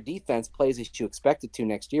say that your defense plays as you expect it to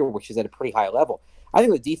next year, which is at a pretty high level. I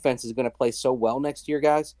think the defense is going to play so well next year,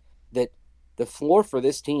 guys, that the floor for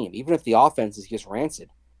this team, even if the offense is just rancid,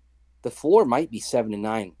 the floor might be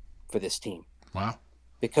 7-9 for this team. Wow.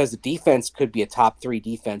 Because the defense could be a top 3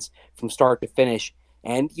 defense from start to finish.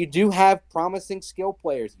 And you do have promising skill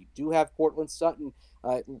players. You do have Courtland Sutton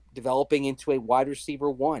developing into a wide receiver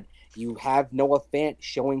 1. You have Noah Fant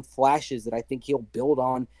showing flashes that I think he'll build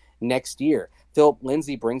on next year. Philip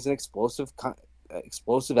Lindsay brings an explosive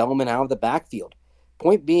element out of the backfield.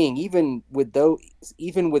 Point being, even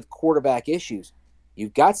with quarterback issues,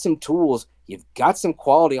 you've got some tools, you've got some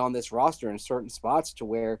quality on this roster in certain spots to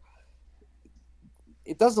where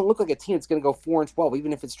it doesn't look like a team that's going to go 4-12,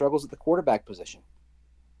 even if it struggles at the quarterback position.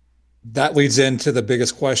 That leads into the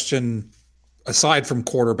biggest question, aside from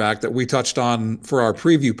quarterback, that we touched on for our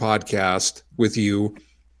preview podcast with you,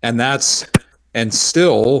 and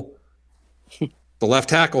still the left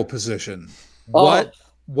tackle position. What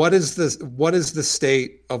is the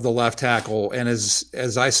state of the left tackle? And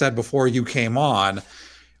as I said before you came on,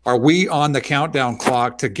 are we on the countdown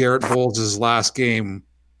clock to Garrett Bowles' last game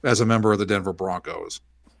as a member of the Denver Broncos?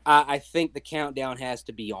 I think the countdown has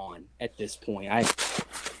to be on at this point.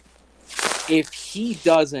 If he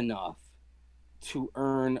does enough to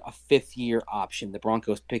earn a 5th-year option, the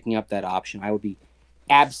Broncos picking up that option, I would be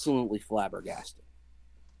absolutely flabbergasted,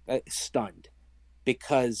 stunned,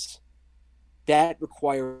 because that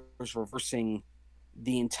requires reversing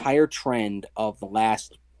the entire trend of the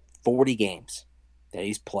last 40 games that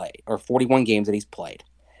he's played, or 41 games that he's played.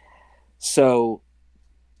 So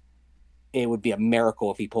it would be a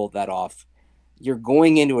miracle if he pulled that off. You're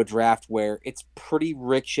going into a draft where it's pretty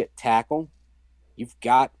rich at tackle. You've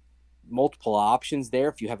got multiple options there.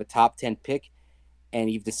 If you have a top 10 pick and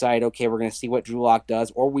you've decided, okay, we're going to see what Drew Lock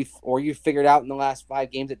does, or you figured out in the last 5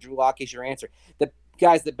 games that Drew Lock is your answer.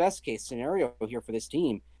 The best case scenario here for this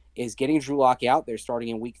team is getting Drew Lock out there starting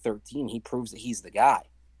in week 13. He proves that he's the guy.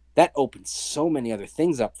 That opens so many other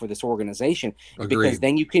things up for this organization. Agreed. Because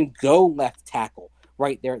then you can go left tackle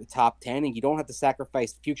right there at the top 10, and you don't have to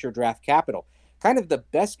sacrifice future draft capital. Kind of the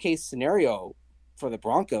best case scenario for the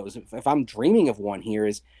Broncos, if I'm dreaming of one here,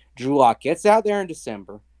 is Drew Lock gets out there in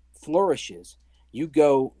December, flourishes. You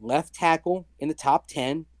go left tackle in the top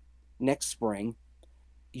 10 next spring.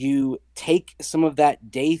 You take some of that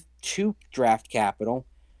day 2 draft capital,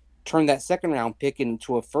 turn that 2nd round pick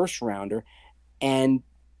into a 1st rounder, and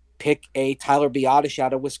pick a Tyler Biadasz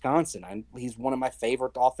out of Wisconsin. He's one of my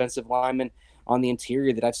favorite offensive linemen on the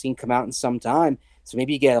interior that I've seen come out in some time. So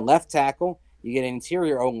maybe you get a left tackle, you get an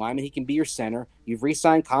interior O-lineman, he can be your center. You've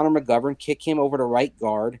re-signed Connor McGovern, kick him over to right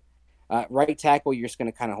guard. Right tackle, you're just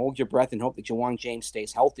going to kind of hold your breath and hope that Ja'Wuan James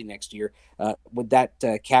stays healthy next year. With that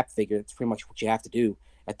cap figure, that's pretty much what you have to do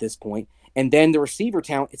at this point. And then the receiver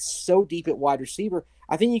talent, it's so deep at wide receiver,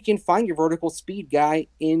 I think you can find your vertical speed guy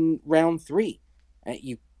in round 3.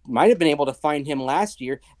 You might have been able to find him last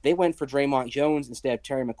year. They went for Draymond Jones instead of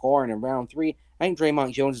Terry McLaurin in round 3. I think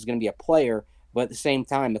Draymond Jones is going to be a player, but at the same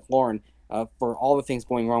time, McLaurin, for all the things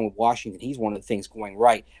going wrong with Washington, he's one of the things going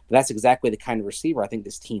right. But that's exactly the kind of receiver I think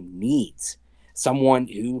this team needs. someone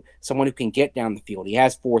who can get down the field. He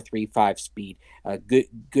has 4.35 speed,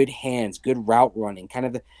 good hands, good route running.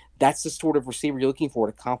 That's the sort of receiver you're looking for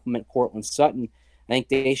to complement Courtland Sutton. I think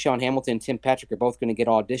Deshaun Hamilton and Tim Patrick are both going to get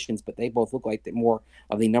auditions, but they both look like they're more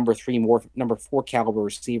of the number 3, more number 4 caliber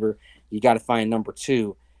receiver. You got to find number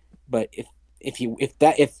 2. But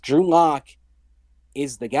if Drew Lock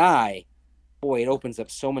is the guy, boy, it opens up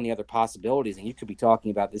so many other possibilities, and you could be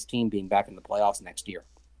talking about this team being back in the playoffs next year.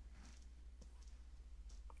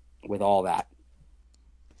 With all that,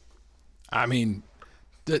 I mean,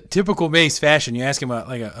 the typical Mace fashion, you ask him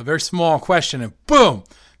a very small question, and boom,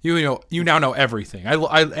 you now know everything.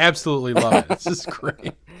 I absolutely love it. It's just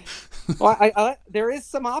great. Well, there is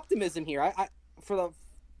some optimism here. I for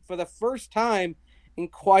the first time in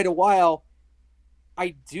quite a while,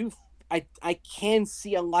 I can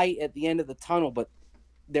see a light at the end of the tunnel, but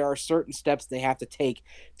there are certain steps they have to take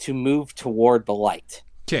to move toward the light.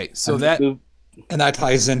 Okay, so and that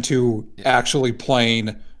ties into actually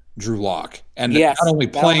playing Drew Lock, and not only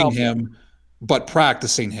playing him, but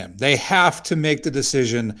practicing him. They have to make the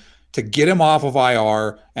decision to get him off of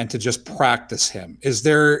IR and to just practice him. Is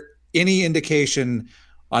there any indication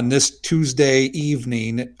on this Tuesday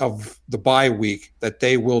evening of the bye week that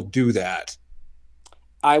they will do that?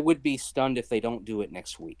 I would be stunned if they don't do it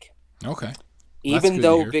next week. Okay. Even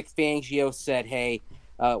though Vic Fangio said, hey,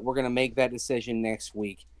 we're going to make that decision next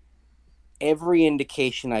week, every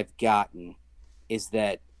indication I've gotten is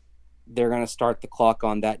that they're going to start the clock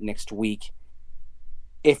on that next week.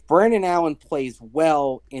 If Brandon Allen plays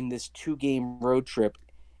well in this 2-game road trip,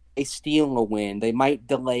 they steal a win. They might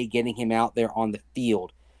delay getting him out there on the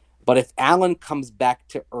field. But if Allen comes back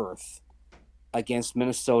to earth against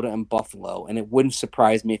Minnesota and Buffalo, and it wouldn't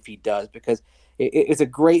surprise me if he does, because it's a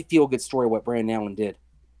great feel-good story what Brandon Allen did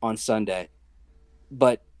on Sunday.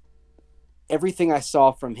 But everything I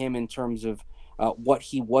saw from him in terms of what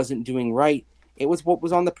he wasn't doing right, it was what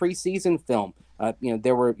was on the preseason film.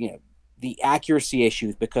 There were the accuracy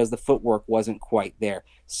issues because the footwork wasn't quite there.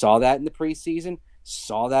 Saw that in the preseason,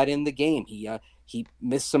 saw that in the game. He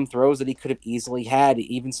missed some throws that he could have easily had.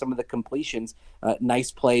 Even some of the completions,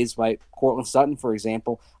 nice plays by Courtland Sutton, for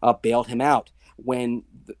example, bailed him out. When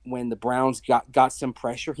the Browns got some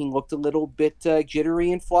pressure, he looked a little bit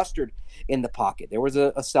jittery and flustered in the pocket. There was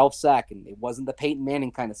a self-sack, and it wasn't the Peyton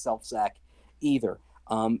Manning kind of self-sack either.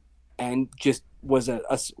 And just was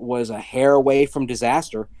a hair away from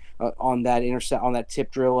disaster on that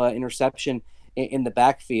tip drill interception in the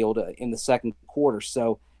backfield in the second quarter.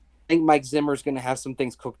 So I think Mike Zimmer is going to have some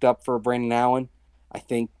things cooked up for Brandon Allen. I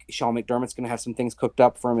think Sean McDermott's going to have some things cooked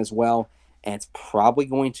up for him as well. And it's probably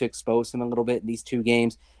going to expose him a little bit in these 2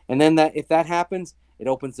 games. And then if that happens, it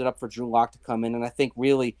opens it up for Drew Lock to come in. And I think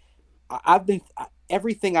really,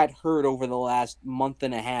 everything I'd heard over the last month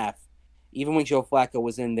and a half, even when Joe Flacco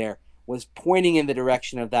was in there, was pointing in the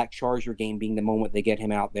direction of that Charger game being the moment they get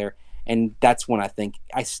him out there. And that's when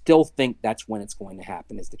I still think that's when it's going to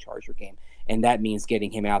happen, is the Charger game. And that means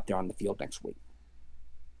getting him out there on the field next week.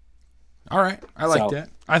 All right. I like that.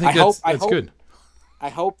 I think that's good. I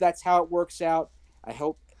hope that's how it works out. I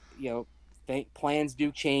hope, plans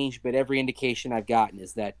do change, but every indication I've gotten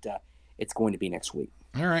is that it's going to be next week.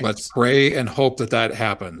 All right. Let's pray and hope that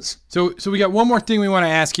happens. So we got one more thing we want to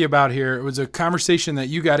ask you about here. It was a conversation that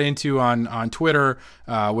you got into on Twitter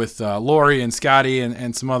with Lori and Scotty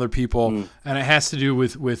and some other people, and it has to do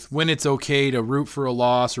with when it's okay to root for a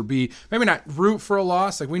loss or maybe not root for a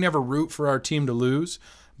loss. Like, we never root for our team to lose,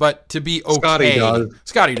 but to be okay.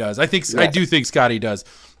 Scotty does. I do think Scotty does.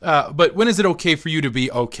 But when is it okay for you to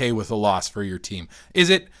be okay with a loss for your team? Is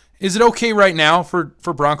it okay right now for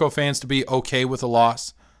Bronco fans to be okay with a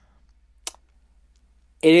loss?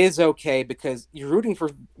 It is okay because you're rooting for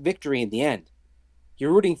victory in the end.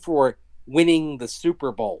 You're rooting for winning the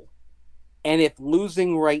Super Bowl. And if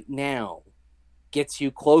losing right now gets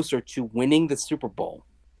you closer to winning the Super Bowl,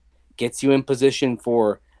 gets you in position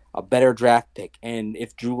for a better draft pick, and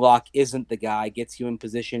if Drew Lock isn't the guy, gets you in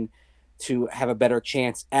position to have a better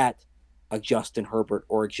chance at a Justin Herbert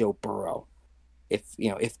or a Joe Burrow, if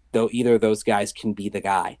either of those guys can be the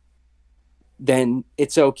guy, then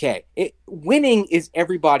it's okay. Winning is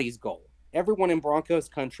everybody's goal. Everyone in Broncos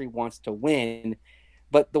country wants to win,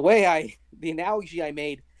 but the analogy I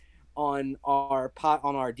made on our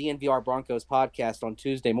DNVR Broncos podcast on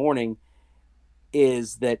Tuesday morning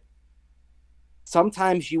is that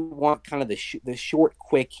sometimes you want kind of the short,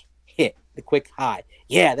 quick hit, the quick high.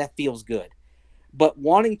 Yeah, that feels good. But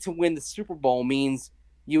wanting to win the Super Bowl means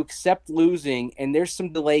you accept losing, and there's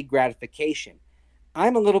some delayed gratification.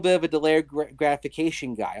 I'm a little bit of a delayed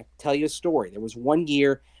gratification guy. I'll tell you a story. There was one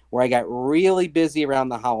year where I got really busy around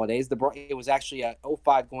the holidays. It was actually a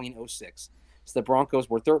 05 going in 06. So the Broncos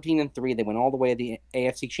were 13-3. They went all the way to the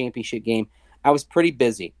AFC Championship game. I was pretty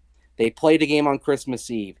busy. They played a game on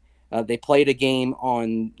Christmas Eve. They played a game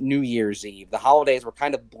on New Year's Eve. The holidays were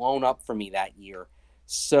kind of blown up for me that year.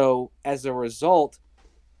 So as a result,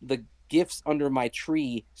 the gifts under my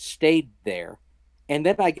tree stayed there. And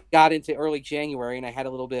then I got into early January and I had a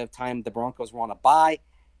little bit of time. The Broncos were on a bye.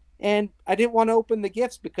 And I didn't want to open the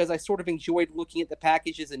gifts because I sort of enjoyed looking at the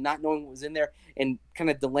packages and not knowing what was in there and kind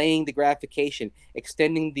of delaying the gratification,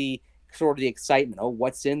 extending the sort of the excitement. Oh,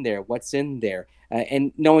 what's in there? What's in there?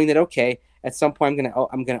 And knowing that, okay, at some point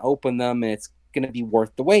I'm gonna open them and it's gonna be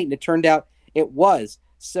worth the wait. And it turned out it was.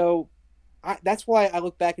 So that's why I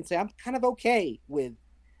look back and say I'm kind of okay with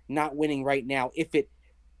not winning right now if it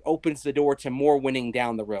opens the door to more winning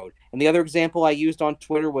down the road. And the other example I used on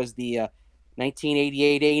Twitter was the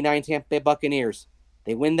 1988-89 Tampa Bay Buccaneers.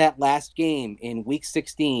 They win that last game in Week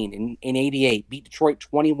 16 in 88, beat Detroit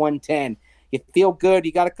 21-10. You feel good.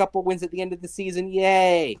 You got a couple wins at the end of the season.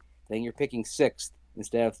 Yay! Then you're picking 6th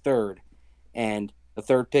instead of 3rd. And the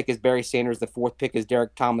 3rd pick is Barry Sanders. The 4th pick is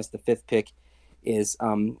Derek Thomas. The 5th pick is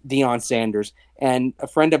Deion Sanders. And a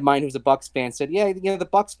friend of mine who's a Bucs fan said, yeah, the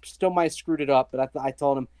Bucs still might have screwed it up. But I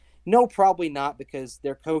told him, no, probably not, because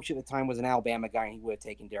their coach at the time was an Alabama guy and he would have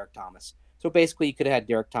taken Derek Thomas. So basically you could have had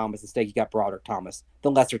Derek Thomas. Instead you got Broderick Thomas, the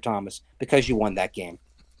lesser Thomas, because you won that game.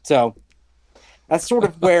 So that's sort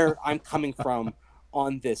of where I'm coming from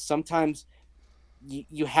on this. Sometimes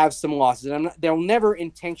you have some losses, and they'll never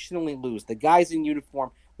intentionally lose. The guys in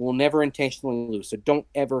uniform will never intentionally lose, so don't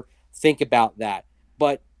ever think about that.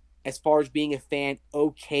 But as far as being a fan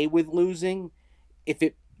okay with losing, if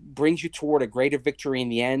it brings you toward a greater victory in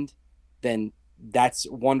the end, then that's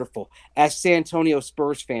wonderful. Ask San Antonio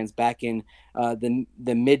Spurs fans back in the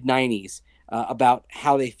mid-'90s about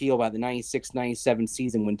how they feel about the 96-97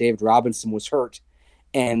 season when David Robinson was hurt,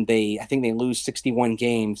 and I think they lose 61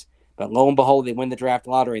 games. But lo and behold, they win the draft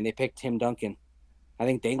lottery and they picked Tim Duncan. I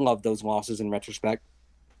think they love those losses in retrospect.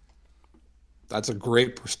 That's a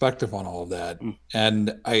great perspective on all of that. And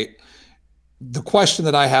the question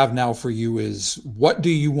that I have now for you is, what do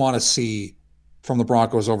you want to see from the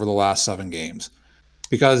Broncos over the last 7 games?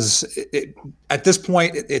 Because at this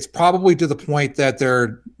point, it's probably to the point that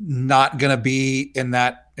they're not going to be in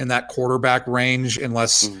that quarterback range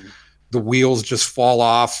unless the wheels just fall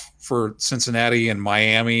off for Cincinnati and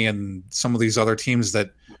Miami and some of these other teams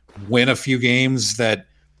that win a few games that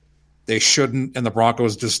they shouldn't, and the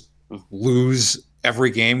Broncos just lose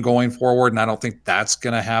every game going forward. And I don't think that's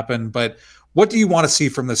going to happen. But what do you want to see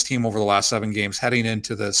from this team over the last 7 games heading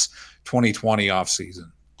into this 2020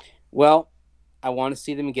 offseason? Well, I want to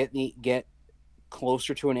see them get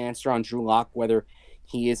closer to an answer on Drew Lock, whether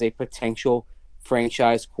he is a potential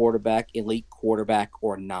franchise quarterback, elite quarterback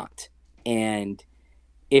or not. And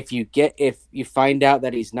if you find out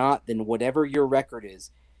that he's not, then whatever your record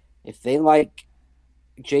is, if they like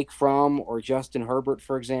Jake Fromm or Justin Herbert,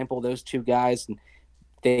 for example, those 2 guys, and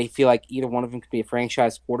they feel like either one of them could be a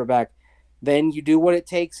franchise quarterback, then you do what it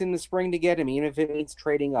takes in the spring to get him, even if it means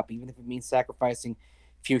trading up, even if it means sacrificing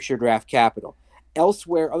future draft capital.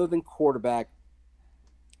 Elsewhere, other than quarterback,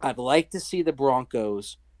 I'd like to see the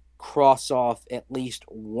Broncos cross off at least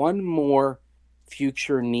one more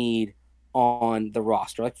future need on the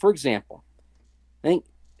roster. Like, for example, I think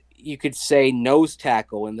you could say nose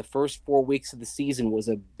tackle in the first 4 weeks of the season was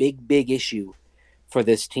a big issue for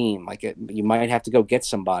this team. Like, you might have to go get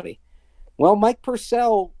somebody. Well, Mike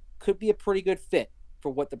Purcell could be a pretty good fit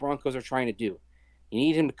for what the Broncos are trying to do. You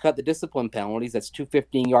need him to cut the discipline penalties. That's 2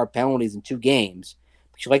 15-yard penalties in 2 games.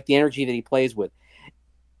 But you like the energy that he plays with.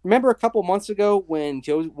 Remember a couple months ago when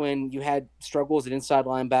you had struggles at inside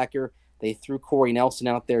linebacker, they threw Corey Nelson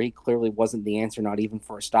out there. He clearly wasn't the answer, not even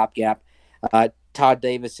for a stopgap. Todd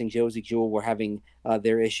Davis and Josie Jewell were having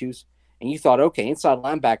their issues. And you thought, okay, inside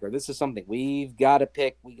linebacker, this is something we've got to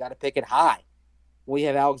pick. We got to pick it high. We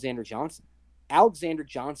have Alexander Johnson. Alexander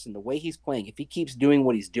Johnson, the way he's playing, if he keeps doing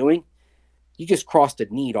what he's doing, you just crossed a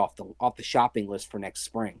need off the shopping list for next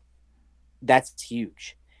spring. That's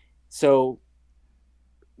huge. So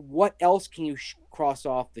what else can you cross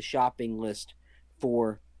off the shopping list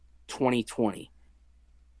for 2020?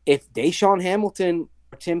 If Deshaun Hamilton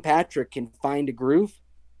or Tim Patrick can find a groove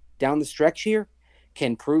down the stretch here,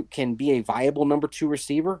 can be a viable number 2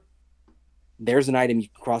 receiver, there's an item you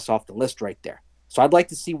can cross off the list right there. So I'd like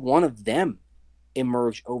to see one of them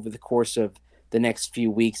emerge over the course of the next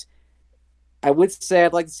few weeks. I would say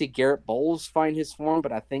I'd like to see Garrett Bowles find his form,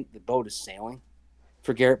 but I think the boat is sailing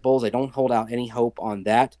for Garrett Bowles. I don't hold out any hope on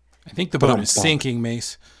that. I think the boat is sinking,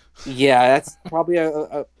 Mace. Yeah, that's probably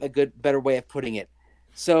a better way of putting it.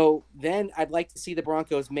 So then I'd like to see the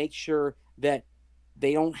Broncos make sure that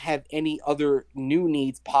they don't have any other new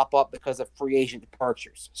needs pop up because of free agent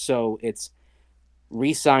departures. So it's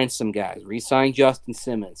re-sign some guys, re-sign Justin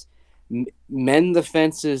Simmons, mend the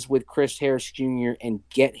fences with Chris Harris Jr. and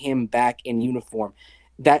get him back in uniform.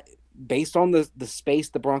 That, based on the space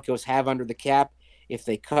the Broncos have under the cap, if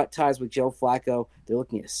they cut ties with Joe Flacco, they're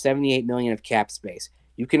looking at $78 million of cap space.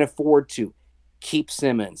 You can afford to keep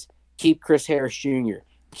Simmons, keep Chris Harris Jr.,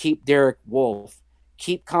 keep Derek Wolfe,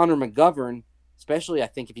 keep Connor McGovern, especially I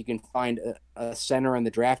think if you can find a center in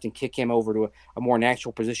the draft and kick him over to a more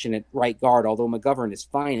natural position at right guard, although McGovern is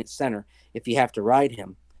fine at center if you have to ride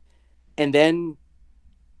him. And then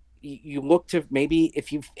you look to maybe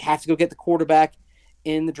if you have to go get the quarterback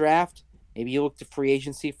in the draft, maybe you look to free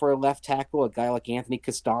agency for a left tackle. A guy like Anthony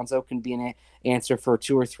Costanzo can be an answer for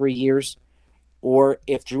 2 or 3 years. Or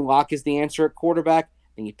if Drew Lock is the answer at quarterback,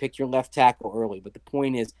 then you pick your left tackle early. But the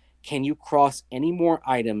point is, can you cross any more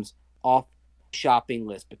items off the shopping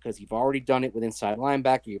list? Because you've already done it with inside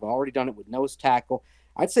linebacker. You've already done it with nose tackle.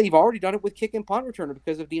 I'd say you've already done it with kick and punt returner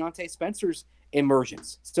because of Deontay Spencer's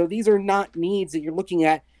emergence. So these are not needs that you're looking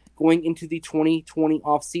at going into the 2020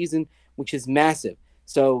 offseason, which is massive.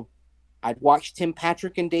 So I'd watch Tim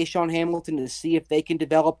Patrick and Deshaun Hamilton to see if they can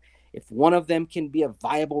develop. If one of them can be a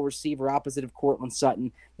viable receiver opposite of Cortland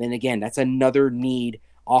Sutton, then again, that's another need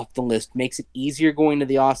off the list. Makes it easier going to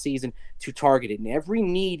the offseason to target it. And every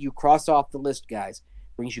need you cross off the list, guys,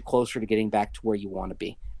 brings you closer to getting back to where you want to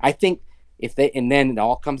be. I think and then it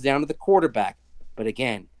all comes down to the quarterback. But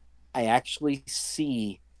again, I actually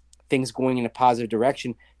see things going in a positive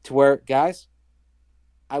direction to where, guys,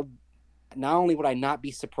 not only would I not be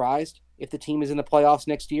surprised if the team is in the playoffs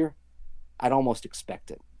next year, I'd almost expect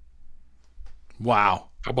it. Wow.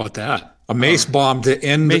 How about that? A mace bomb to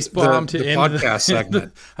end the podcast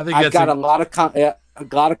segment. I think I've got a lot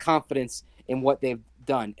of confidence in what they've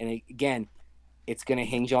done. And again, it's going to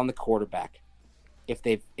hinge on the quarterback. If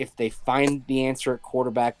they find the answer at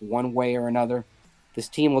quarterback one way or another, this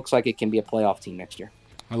team looks like it can be a playoff team next year.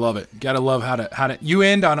 I love it. Got to love how to you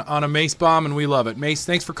end on a mace bomb, and we love it. Mace,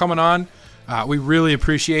 thanks for coming on. We really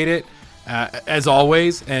appreciate it, as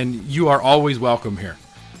always, and you are always welcome here.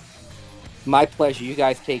 My pleasure. You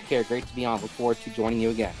guys take care. Great to be on. Look forward to joining you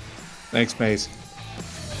again. Thanks, Mace.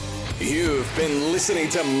 You've been listening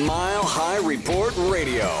to Mile High Report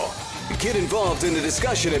Radio. Get involved in the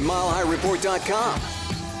discussion at milehighreport.com.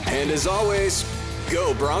 And as always,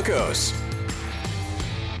 go Broncos.